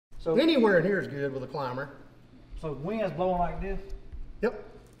So anywhere in here is good with a climber. So the wind's blowing like this? Yep.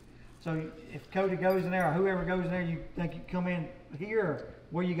 So if Cody goes in there or whoever goes in there, you think you come in here or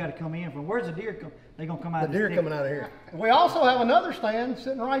where you got to come in from? Where's the deer come? They gonna come out? The deer coming out of here. We also have another stand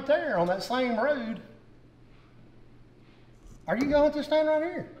sitting right there on that same road. Are you going to stand right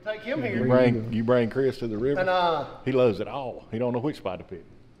here? Take him here. You bring Chris to the river. And he loves it all. He don't know which spot to pick.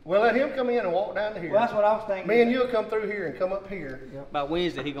 we'll let him come in and walk down to here. Well, that's what I was thinking. Me and you'll come through here and come up here. Yep. By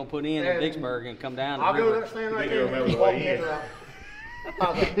Wednesday, he gonna put in And Vicksburg and come down. I'll the go to river. that stand right Then there. he'll remember and the walk way in in. right.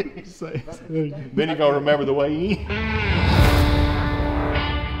 Okay. Then he gonna remember the way in.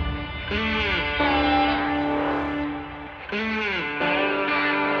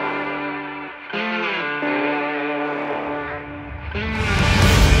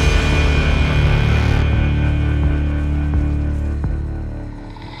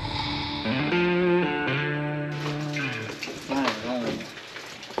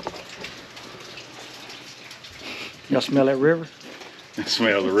 Y'all smell that river?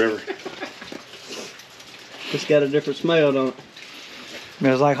 Smell the river. It's got a different smell, don't it?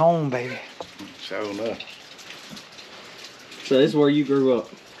 Smells like home, baby. Sure enough. So this is where you grew up.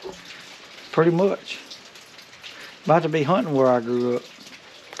 Pretty much. About to be hunting where I grew up.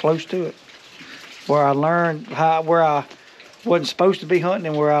 Close to it. Where I learned where I wasn't supposed to be hunting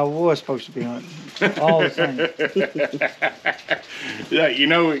and where I was supposed to be hunting. All the same. Yeah, you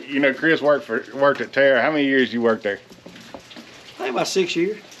know, Chris worked at Terra. How many years you worked there? I think about 6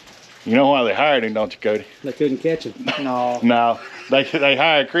 years. You know why they hired him, don't you, Cody? They couldn't catch him. No. No, they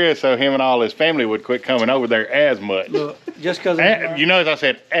hired Chris so him and all his family would quit coming over there as much. Look, just because You notice I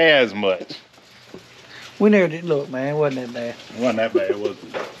said as much. we never did look, man. It wasn't that bad. It wasn't that bad, was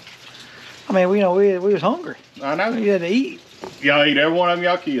it? I mean, we was hungry. I know. We had to eat. Y'all eat every one of them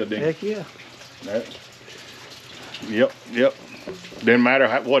y'all killed, didn't Heck yeah. you? Yep. Didn't matter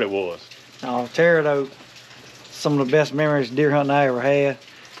what it was. No, Terra though, some of the best memories of deer hunting I ever had,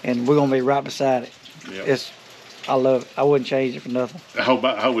 and we're gonna be right beside it. Yep. I love it. I wouldn't change it for nothing. I hope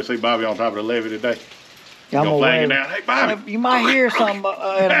we see Bobby on top of the levee today. Yeah, I'm Gonna flag it aware. down. Hey, Bobby. You might hear something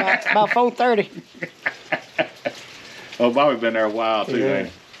at about 4:30. Oh, Bobby been there a while too, Yeah. ain't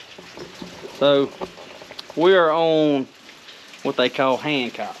he? So we are on what they call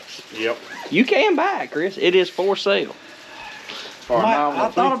Hancock's. Yep. You can buy it, Chris. It is for sale. I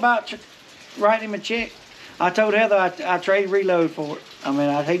thought about writing him a check. I told Heather I trade reload for it. I mean,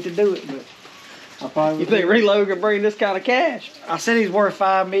 I'd hate to do it, but I probably You would think do it. Reload can bring this kind of cash? I said he's worth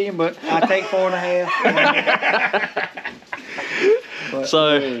 $5 million, but I take 4.5.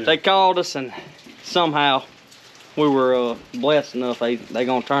 So they called us, and somehow we were blessed enough. They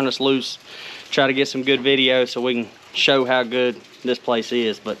gonna turn us loose, try to get some good videos so we can show how good this place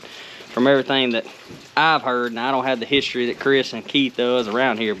is. But from everything that I've heard, and I don't have the history that Chris and Keith does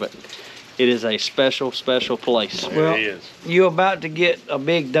around here, but it is a special, special place. Well, it is. you're about to get a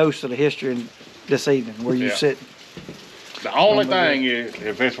big dose of the history this evening where you Yeah. sit. The only thing is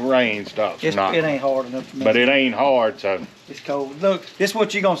if it's rain stops or not. It ain't hard enough for me. But it ain't hard, so It's cold. Look, this is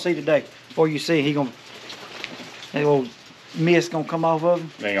what you're gonna see today. Before you see, that old mist gonna come off of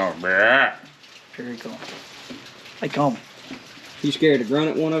him. they gonna. Here he comes. They coming. You scared to grunt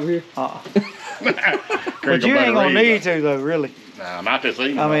at one over here? But you ain't gonna need to though, really. Nah, not this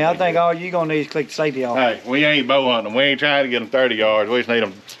evening. I mean, I think all you gonna need is click the safety off. Hey, we ain't bow hunting. We ain't trying to get them 30 yards. We just need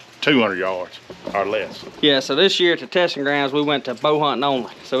them 200 yards or less. Yeah, so this year at the testing grounds, we went to bow hunting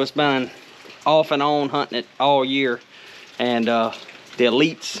only. So it's been off and on hunting it all year. And the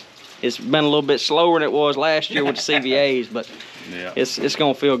elites, it's been a little bit slower than it was last year with the CVAs, but Yeah. it's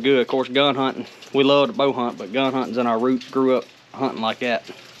gonna feel good. Of course, gun hunting, we love to bow hunt, but gun hunting's in our roots, grew up hunting like that.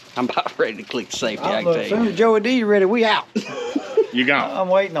 I'm about ready to click the safety, I can Look, tell as you. soon as Joey D ready, we out. You gone. I'm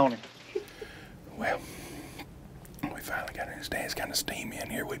waiting on him. Well, we finally got in the stand. It's kind of steamy in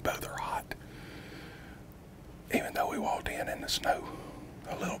here. We both are hot. Even though we walked in the snow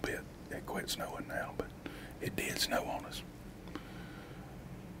a little bit. It quit snowing now, but it did snow on us.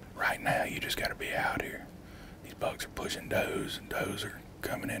 Right now, you just got to be out here. These bucks are pushing does, and does are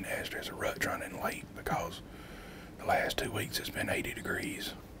coming in extra. There's a rut running late because the last 2 weeks it's been 80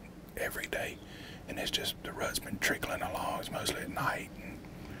 degrees every day. And it's just, the rut's been trickling along. It's mostly at night.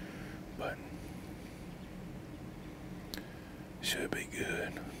 But should be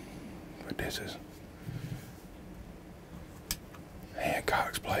good. But this is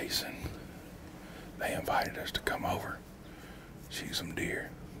Hancock's place, and they invited us to come over, shoot some deer.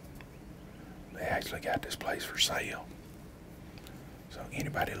 They actually got this place for sale. So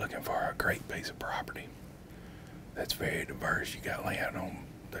anybody looking for a great piece of property that's very diverse, you got land on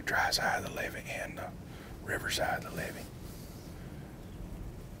the dry side of the levee and the river side of the levee.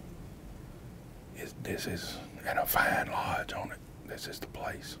 This is, and a fine lodge on it. This is the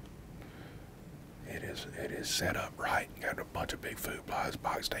place. It is set up right. Got a bunch of big food plots,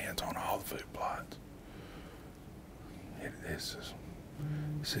 box stands on all the food plots. This is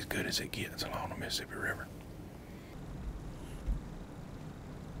as good as it gets along the Mississippi River.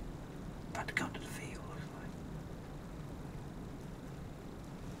 About to come to the field, looks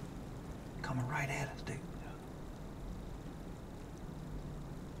like. Coming right at us, dude.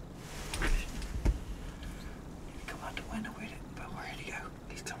 Come out the window with it, but where'd he go?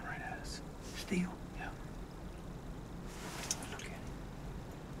 He's coming right at us. Still? Yeah. Look at him.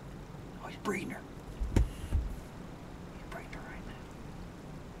 Oh, he's breeding her. He's breeding her right now.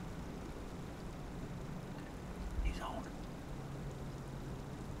 He's on her.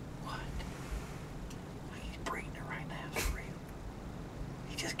 What? He's breeding her right now, for real.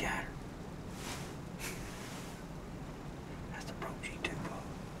 He just got her. That's the approach he took.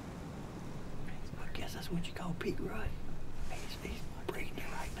 I guess that's what you call peak rut. He's breeding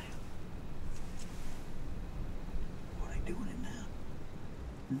her right now. What are they doing it now?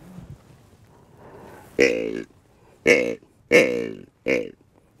 You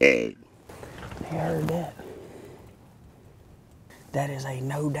heard that? That is a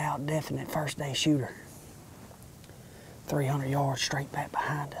no doubt definite first day shooter. 300 yards straight back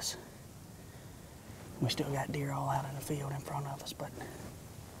behind us. We still got deer all out in the field in front of us, but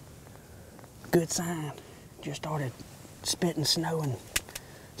good sign. Just started spitting snow and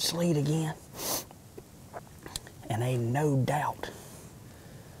sleet again. And a no doubt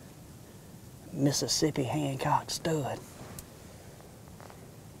Mississippi Hancock stud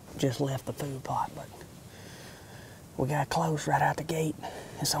just left the food plot, but we got close right out the gate.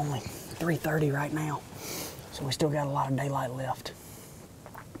 It's only 3:30 right now, so we still got a lot of daylight left.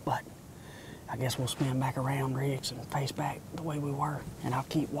 But I guess we'll spin back around, Riggs, and face back the way we were, and I'll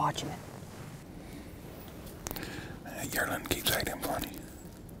keep watching it. Yearling keeps acting funny.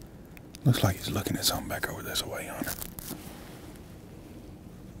 Looks like he's looking at something back over this way, Hunter.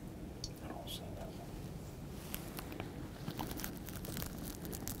 I don't see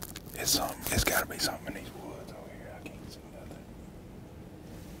nothing. It's gotta be something in these woods over here. I can't see nothing.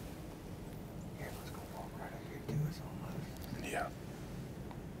 Here, let's go walk right up here to us almost. Yeah.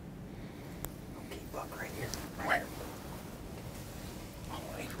 Keep up right here. Where? Oh,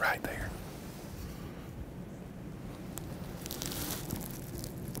 he's right there.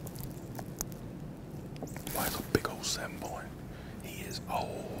 Well, that's a big old 7-point. He is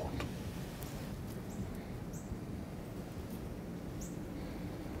old.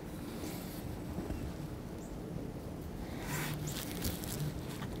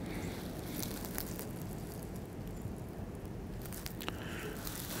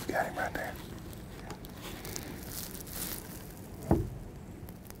 Got him right there.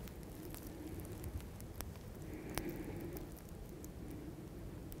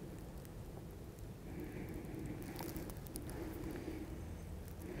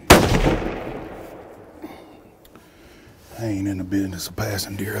 I ain't in the business of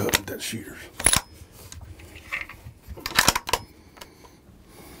passing deer up with that shooters.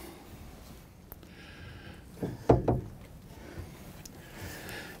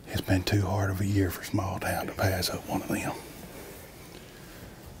 It's been too hard of a year for small town to pass up one of them.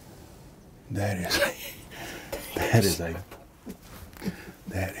 That is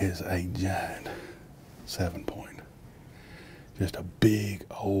a giant 7-point. Just a big,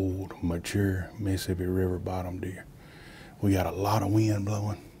 old, mature Mississippi River bottom deer. We got a lot of wind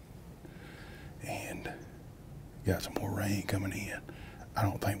blowing and got some more rain coming in. I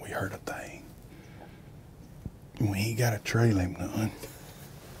don't think we heard a thing. We ain't got to trail him none,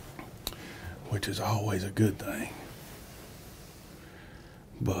 which is always a good thing.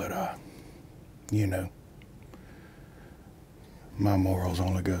 But, you know, my morals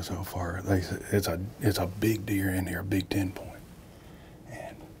only go so far. They say it's a big deer in here, a big 10-point.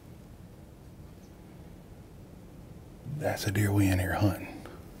 And that's a deer we in here hunting.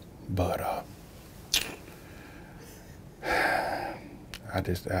 But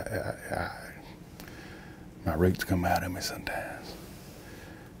my roots come out of me sometimes.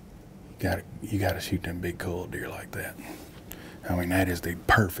 You gotta shoot them big cold deer like that. I mean, that is the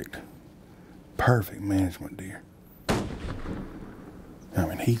perfect management deer. I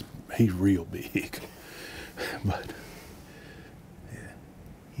mean, he's real big. But yeah.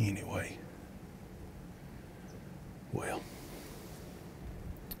 Anyway. Well,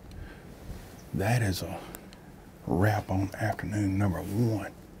 that is a wrap on afternoon number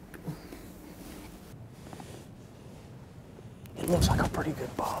 1. It looks like a pretty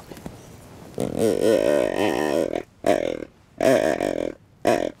good buck. Heard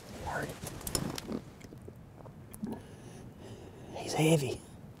it. heavy.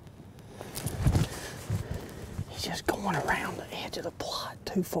 He's just going around the edge of the plot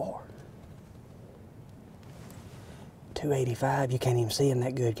too far. 285, you can't even see him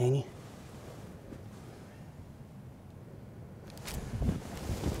that good, can you?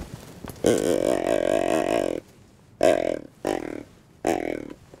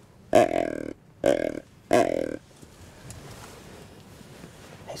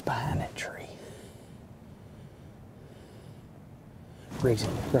 He's behind that tree. Riggs,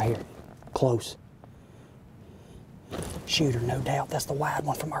 right here, close. Shooter, no doubt. That's the wide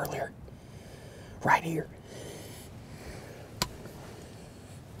one from earlier. Right here.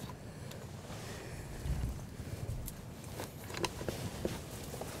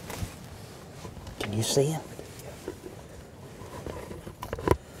 Can you see him?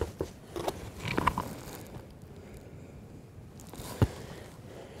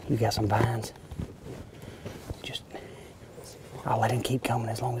 You got some vines. Just, I'll let him keep coming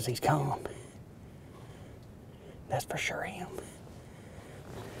as long as he's calm. That's for sure him.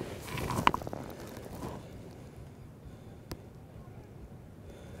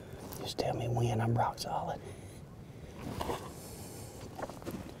 Just tell me when, I'm rock solid.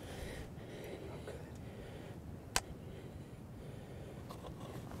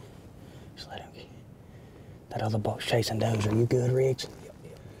 Just let him get. That other buck's chasing does. Are you good, Riggs?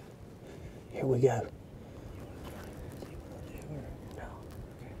 Here we go.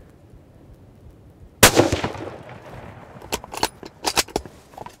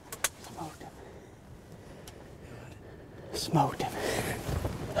 Smoked him.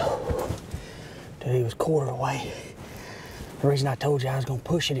 Dude, he was quarter away. The reason I told you I was gonna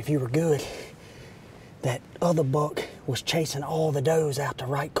push it if you were good, that other buck was chasing all the does out the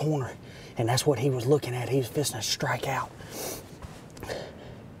right corner, and that's what he was looking at. He was fisting to strike out.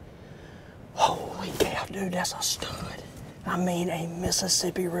 Holy cow, dude, that's a stud. I mean, a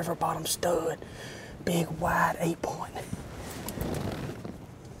Mississippi River bottom stud. Big, wide 8-point.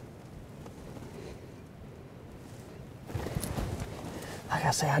 Like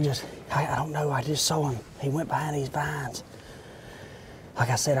I say, I don't know, I just saw him. He went behind these vines. Like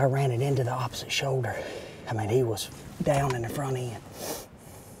I said, I ran it into the opposite shoulder. I mean, he was down in the front end.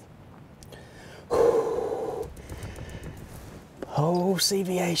 Oh,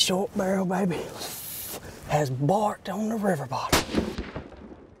 CVA short barrel, baby, has barked on the river bottom.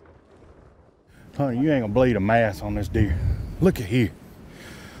 Honey, you ain't gonna bleed a mass on this deer. Look at here.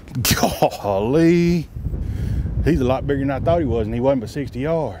 Golly. He's a lot bigger than I thought he was, and he wasn't but 60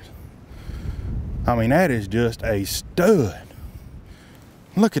 yards. I mean, that is just a stud.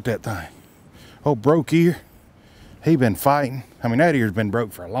 Look at that thing. Oh, broke ear. He been fighting. I mean, that ear's been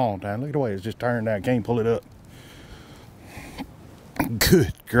broke for a long time. Look at the way it's just turned out. Can't pull it up.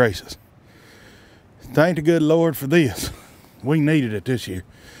 Good gracious. Thank the good Lord for this. We needed it this year.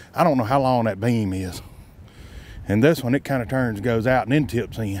 I don't know how long that beam is. And this one, it kind of turns, goes out and then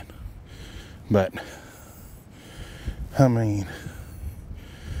tips in. But, I mean,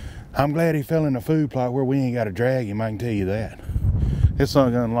 I'm glad he fell in a food plot where we ain't got to drag him, I can tell you that. This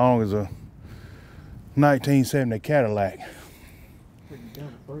thing as long as a 1970 Cadillac.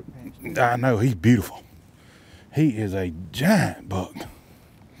 I know, he's beautiful. He is a giant buck.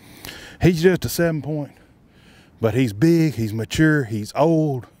 He's just a 7-point, but he's big, he's mature, he's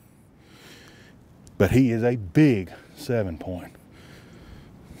old, but he is a big 7-point.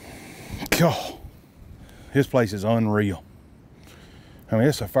 God, this place is unreal. I mean,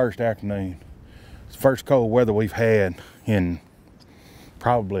 it's the first afternoon. It's the first cold weather we've had in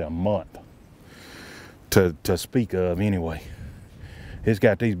probably a month to speak of anyway. It's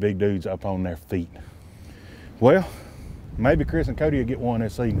got these big dudes up on their feet. Well, maybe Chris and Cody will get one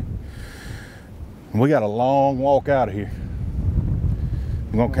this evening. We got a long walk out of here.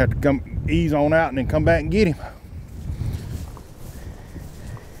 We're gonna have to come ease on out and then come back and get him.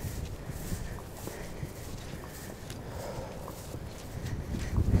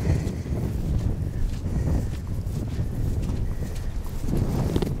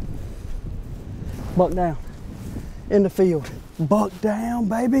 Buck down, in the field. Buck down,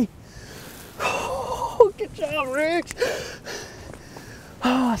 baby. Good job, Riggs.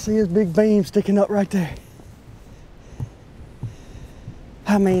 Oh, I see his big beam sticking up right there.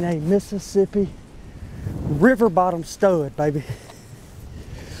 I mean, a Mississippi river bottom stud, baby.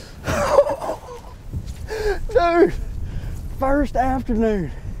 Dude, first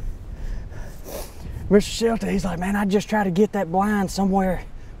afternoon. Mr. Shelton, he's like, man, I just try to get that blind somewhere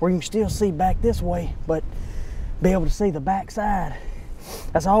where you can still see back this way, but be able to see the back side.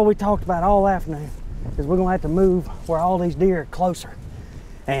 That's all we talked about all afternoon, is we're gonna have to move where all these deer are closer.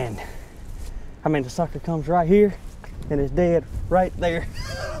 And I mean, the sucker comes right here, and it's dead right there.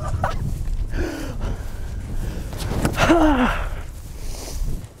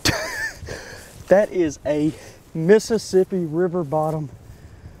 That is a Mississippi River bottom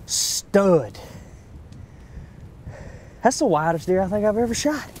stud. That's the widest deer I think I've ever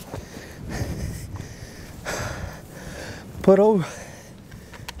shot.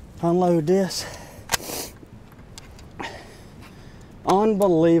 Unload this.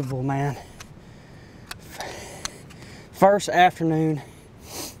 Unbelievable, man. First afternoon,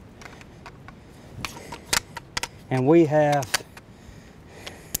 and we have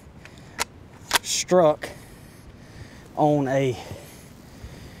struck on a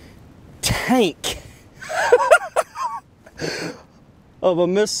tank of a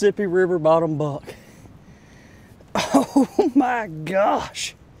Mississippi River bottom buck. Oh my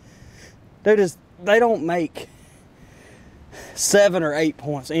gosh. They don't make 7 or 8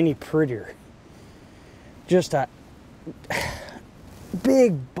 points any prettier. Just a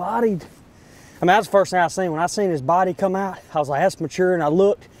big bodied. I mean, that's the first thing I seen. When I seen his body come out, I was like, that's mature, and I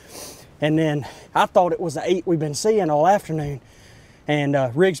looked, and then I thought it was the 8 we've been seeing all afternoon. And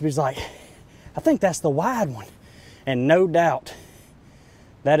Rigsby's like, I think that's the wide one. And no doubt,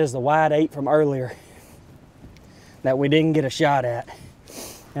 that is the wide 8 from earlier that we didn't get a shot at.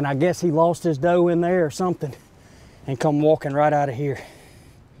 And I guess he lost his doe in there or something and come walking right out of here.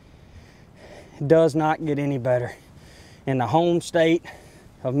 It does not get any better. In the home state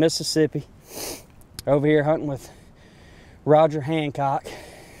of Mississippi, over here hunting with Roger Hancock.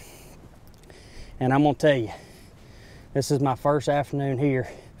 And I'm gonna tell you, this is my first afternoon here.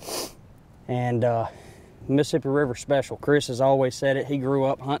 And Mississippi River special. Chris has always said it. He grew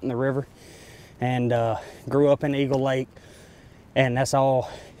up hunting the river and grew up in Eagle Lake. And that's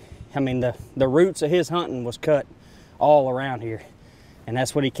all, I mean, the roots of his hunting was cut all around here. And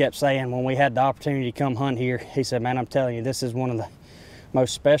that's what he kept saying when we had the opportunity to come hunt here. He said, man, I'm telling you, this is one of the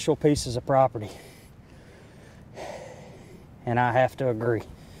most special pieces of property. And I have to agree.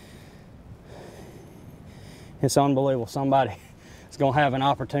 It's unbelievable. Somebody is gonna have an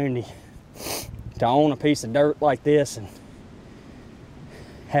opportunity to own a piece of dirt like this and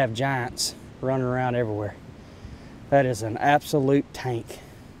have giants running around everywhere. That is an absolute tank.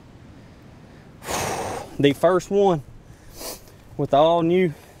 The first one with the all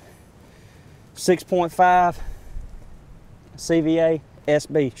new 6.5 CVA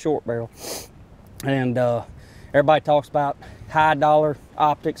SB short barrel. And everybody talks about high dollar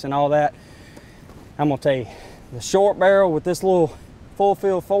optics and all that. I'm gonna tell you, the short barrel with this little full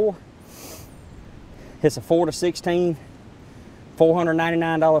field 4, it's a 4-16,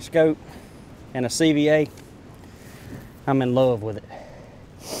 $499 scope and a CVA. I'm in love with it.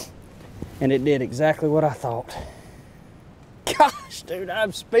 And it did exactly what I thought. Gosh, dude,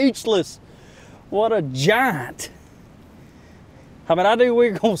 I'm speechless. What a giant. I mean, I knew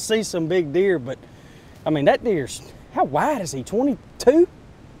we were gonna see some big deer, but I mean, that deer's, how wide is he? 22?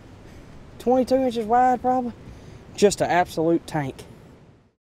 22 inches wide, probably. Just an absolute tank.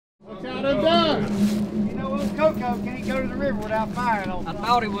 Look how they've done. You know what, Coco can't go to the river without firing on. I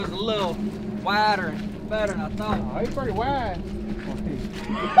thought he was a little wider and better than I thought. Oh, he's pretty wide.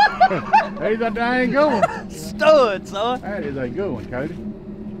 He's a dang good one. Stud, son. That is a good one, Cody.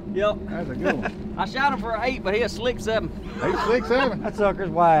 Yep. That's a good one. I shot him for an 8, but he a slick 7. He's 6'7". That sucker's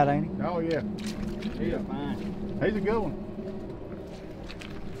wide, ain't he? Oh yeah. He's fine. He's a good one.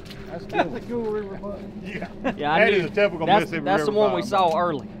 That's cool. That's a cool river buck. Yeah. Yeah, I That knew. is a typical that's, Mississippi That's the River one we bottom. saw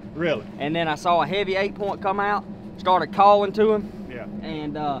early. Really? And then I saw a heavy 8-point come out, started calling to him. Yeah.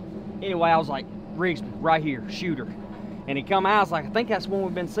 And anyway, I was like, Rigsby, right here, shoot her. And he come out, I was like, I think that's the one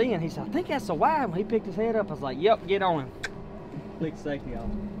we've been seeing. He said, I think that's the wide one. He picked his head up. I was like, yep, get on him. Click safety off.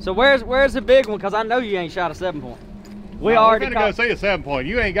 So where's the big one? Because I know you ain't shot a 7-point. We already We're gonna go see a 7-point.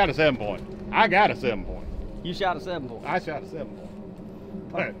 You ain't got a 7-point. I got a 7-point. You shot a 7-point. I shot a 7-point.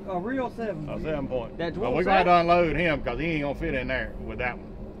 Hey, A real 7. a 7-point. That But dwarf we got size? to unload him because he ain't gonna fit in there with that one.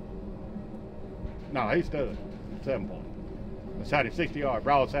 No, he stood. 7-point. I shot him 60 yards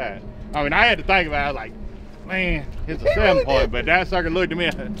broadside. I mean, I had to think about it. I was like, man, it's a 7-point. But that sucker looked at me.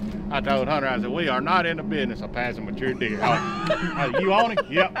 I told Hunter, I said, we are not in the business of passing mature deer. I said, you on it?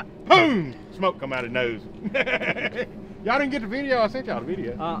 Yep. Boom! Smoke come out his nose. Y'all didn't get the video? I sent y'all the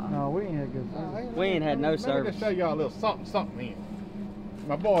video. No, we ain't had good. We ain't had no Let me service. just show y'all a little something here.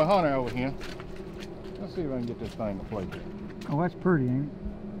 My boy Hunter over here. Let's see if I can get this thing to play. Oh, that's pretty, ain't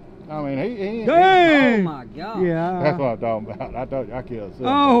I mean, he Oh my God. it? Yeah. that's what I'm talking about. I told you I killed a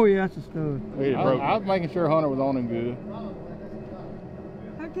Oh, yeah, that's a stud. I was making sure Hunter was on him good.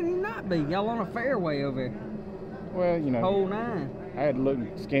 How can he not be? Y'all on a fairway over here. Well, you know, Hole 9. I had to look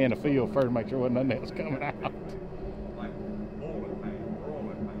and scan the field first to make sure wasn't nothing else coming out.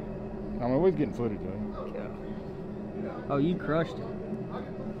 I mean, we're getting footage of him. Oh, you crushed it.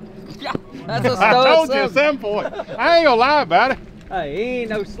 Yeah, that's a I told you, stud. 7 point. I ain't gonna lie about it. Hey, he ain't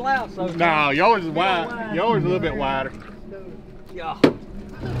no slouch. So No, yours is wide. Yours is a little bit wider. Yeah.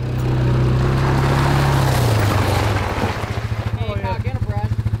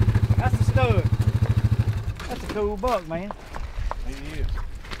 That's a stud. That's a cool buck, man. He is.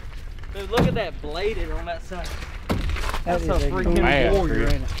 Dude, look at that bladed on that side. That That's is a a freaking cool Man, warrior,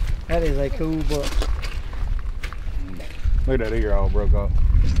 Chris. ain't it? That is a cool buck. Look at that ear all broke off.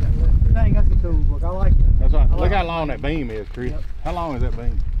 Dang, that's a cool buck. I like it. That's right. I Look like how it. long that beam is, Chris. Yep. How long is that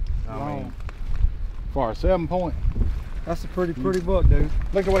beam? I Long. mean, for a 7 point. That's a pretty buck, dude.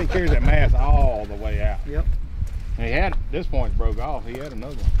 Look the way he carries that mass all the way out. Yep. And he had, this point broke off. He had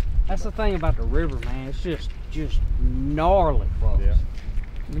another one. That's the thing about the river, man. It's just gnarly, bucks. Yeah.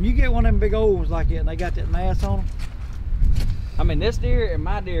 When you get one of them big olds like it and they got that mass on them, I mean, this deer and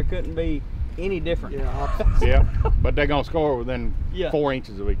my deer couldn't be any different. Yeah. But they're gonna score within Yeah. 4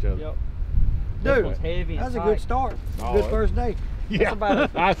 inches of each other. Yep. dude, It's heavy and that's a tight. good start. Oh, Good it- first day. Yeah.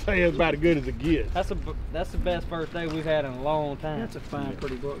 about I say it's about as good as it gets. That's the best first day we've had in a long time. That's a fine,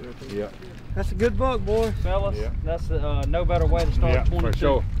 pretty buck right there. Yeah. That's a good buck, boy. Fellas, Yeah. that's no better way to start Yeah, 22. for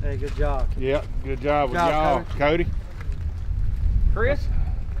sure. Hey, good job. Yeah. Good job with Good y'all, job, Cody. Chris,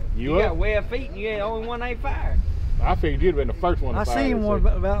 You you got up? webbed feet and you ain't the only one ain't fired. I figured you'd been the first one to I fire seen this one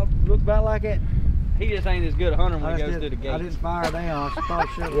season. look about like that. He just ain't as good a hunter when I, he goes just through the didn't, I gates. didn't fire down. I probably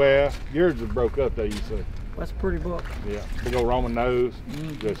should have. Well, yours just broke up though, you said. That's a pretty buck. Yeah. Big old Roman nose.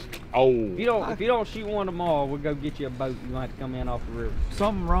 Just old. If you don't shoot one tomorrow, we'll go get you a boat. You might have to come in off the river.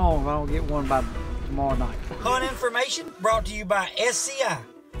 Something wrong if I don't get one by tomorrow night. Hunt information brought to you by SCI,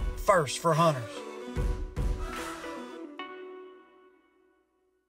 First for Hunters.